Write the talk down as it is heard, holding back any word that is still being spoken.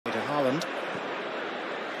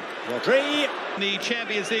Rodri. The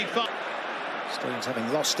Champions League final. Stones,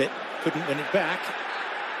 having lost it, couldn't win it back.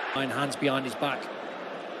 9 hands behind his back.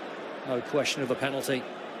 No question of a penalty.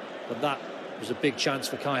 But that was a big chance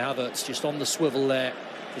for Kai Havertz, just on the swivel there,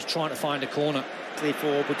 just trying to find a corner.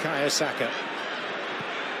 For Bukayo Saka.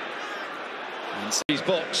 His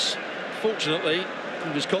box, fortunately, he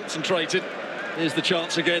was concentrated. Here's the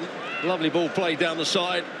chance again. Lovely ball played down the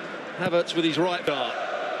side. Havertz with his right dart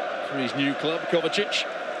for his new club, Kovacic.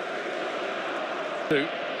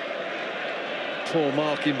 Poor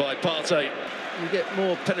marking by Partey. You get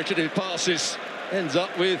more penetrative passes. Ends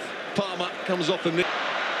up with Palmer, comes off the mid.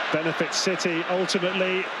 Benefits City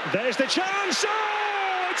ultimately. There's the chance.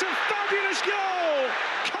 Oh, it's a fabulous goal.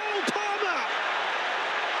 Cole Palmer.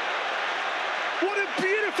 What a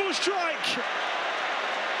beautiful strike.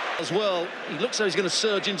 As well, he looks like he's going to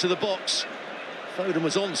surge into the box. Foden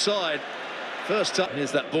was onside. First time.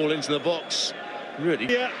 Here's that ball into the box. Really.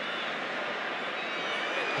 Yeah.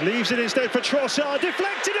 Leaves it instead for Trossard.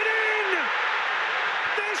 Deflected it in.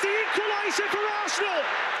 There's the equaliser for Arsenal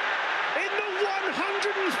in the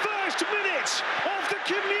 101st minute of the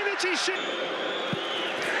Community Shield.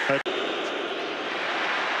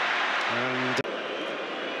 And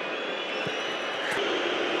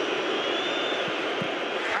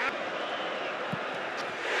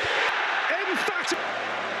emphatic.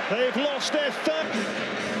 They've lost their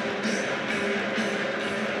third.